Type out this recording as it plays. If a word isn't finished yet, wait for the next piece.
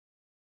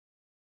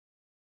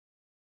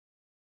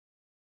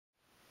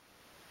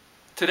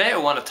Today I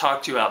want to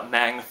talk to you about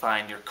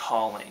magnifying your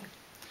calling.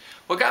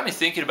 What got me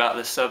thinking about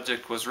this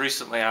subject was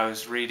recently I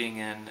was reading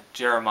in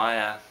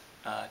Jeremiah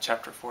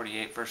chapter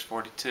 48 verse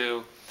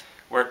 42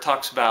 where it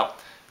talks about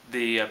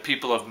the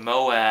people of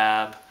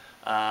Moab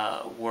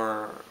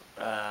were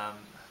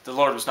the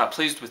Lord was not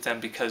pleased with them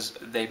because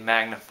they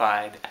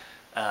magnified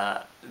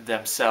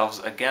themselves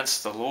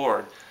against the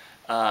Lord.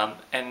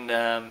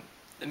 It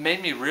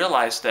made me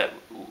realize that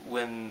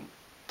when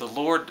the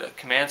Lord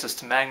commands us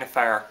to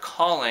magnify our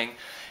calling,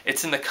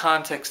 it's in the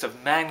context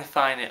of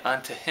magnifying it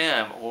unto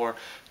Him, or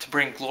to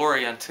bring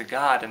glory unto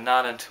God and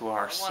not unto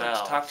ourselves. I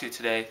wanted to talk to you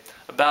today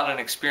about an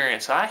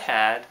experience I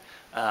had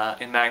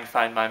in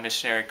magnifying my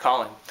missionary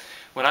calling.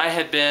 When I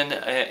had been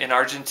in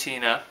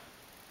Argentina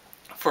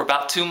for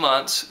about 2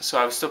 months, so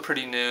I was still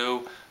pretty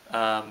new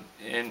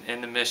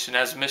in the mission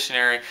as a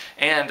missionary,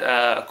 and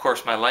of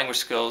course my language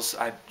skills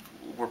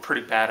were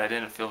pretty bad. I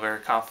didn't feel very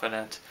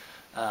confident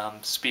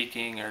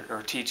speaking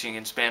or teaching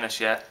in Spanish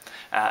yet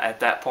at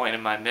that point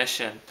in my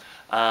mission.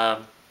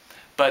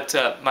 But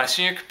my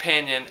senior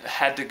companion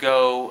had to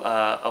go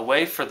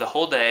away for the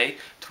whole day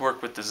to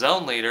work with the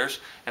zone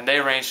leaders, and they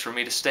arranged for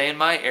me to stay in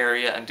my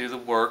area and do the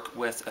work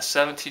with a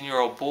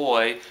 17-year-old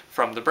boy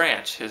from the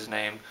branch. His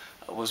name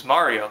was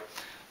Mario.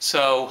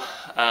 So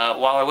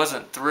while I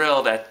wasn't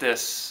thrilled at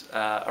this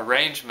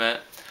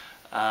arrangement,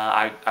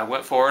 I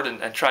went forward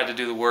and tried to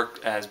do the work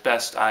as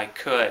best I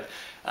could.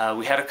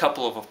 We had a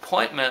couple of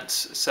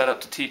appointments set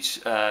up to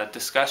teach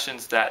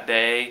discussions that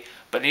day,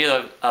 but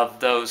neither of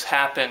those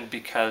happened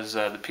because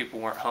the people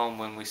weren't home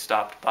when we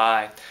stopped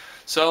by.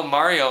 So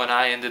Mario and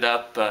I ended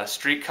up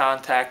street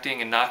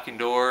contacting and knocking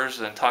doors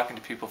and talking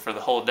to people for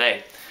the whole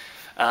day.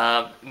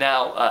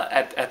 Now,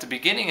 at the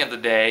beginning of the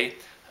day,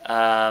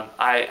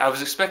 I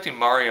was expecting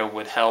Mario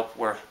would help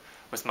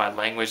with my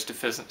language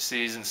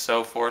deficiencies and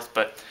so forth,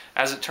 but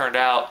as it turned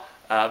out,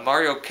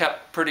 Mario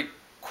kept pretty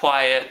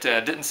quiet,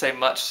 didn't say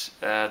much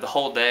the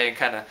whole day, and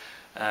kind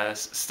of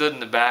stood in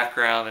the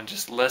background and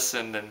just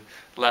listened and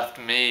left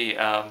me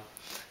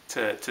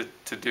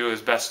to do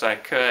as best I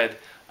could.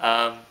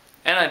 And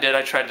I did.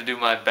 I tried to do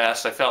my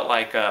best. I felt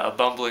like a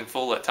bumbling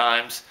fool at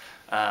times,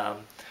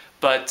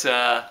 but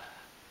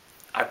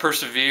I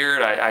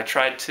persevered. I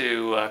tried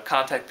to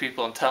contact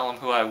people and tell them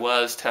who I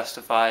was,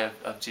 testify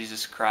of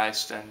Jesus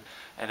Christ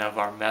and of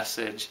our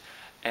message.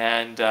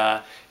 And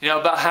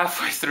about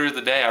halfway through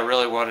the day, I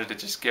really wanted to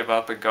just give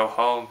up and go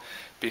home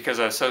because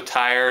I was so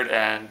tired,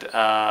 and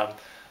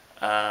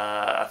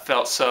I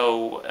felt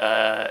so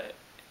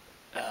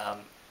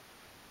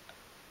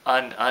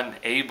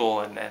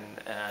unable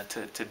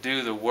to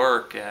do the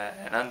work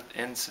and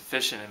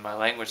insufficient in my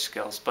language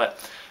skills. But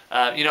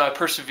I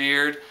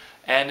persevered,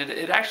 and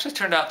it actually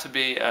turned out to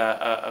be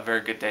a very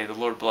good day. The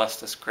Lord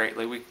blessed us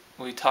greatly.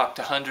 We talked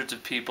to hundreds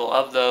of people.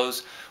 Of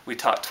those, we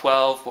taught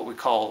 12 what we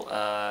call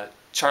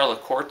charla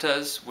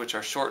cortas, which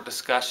are short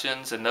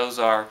discussions, and those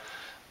are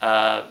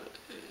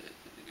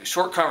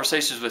short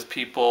conversations with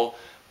people,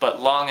 but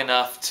long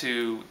enough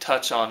to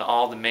touch on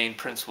all the main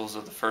principles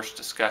of the first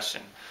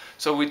discussion.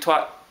 So we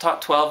taught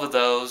 12 of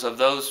those. Of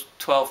those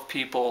 12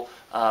 people,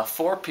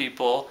 4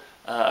 people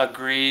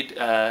agreed,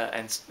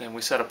 and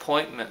we set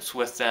appointments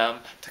with them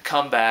to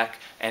come back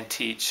and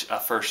teach a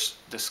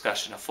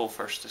full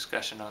first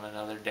discussion on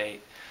another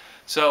date.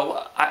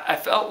 So I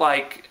felt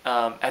like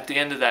at the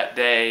end of that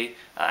day,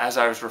 as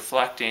I was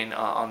reflecting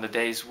on the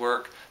day's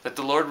work, that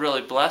the Lord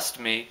really blessed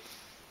me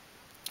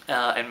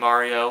and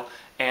Mario,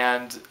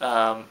 and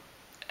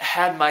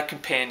had my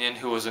companion,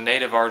 who was a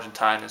native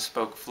Argentine and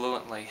spoke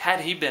fluently, had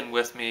he been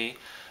with me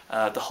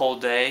the whole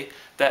day,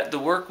 that the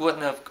work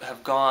wouldn't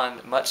have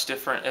gone much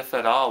different, if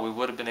at all. We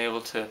would have been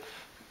able to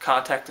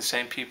contact the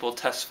same people,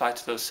 testify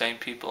to those same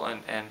people,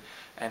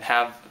 and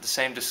have the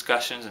same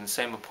discussions and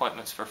same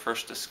appointments for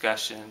first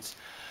discussions.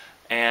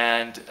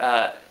 And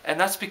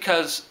that's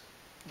because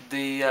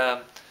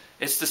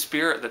it's the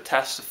Spirit that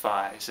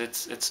testifies.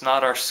 It's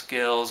not our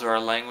skills or our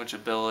language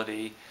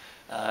ability.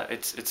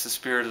 It's the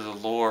Spirit of the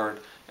Lord.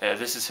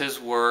 This is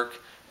His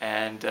work,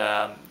 and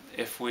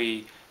if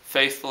we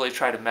faithfully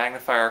try to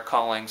magnify our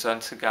callings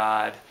unto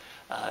God,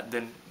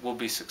 then we'll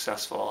be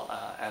successful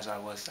as I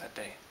was that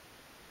day.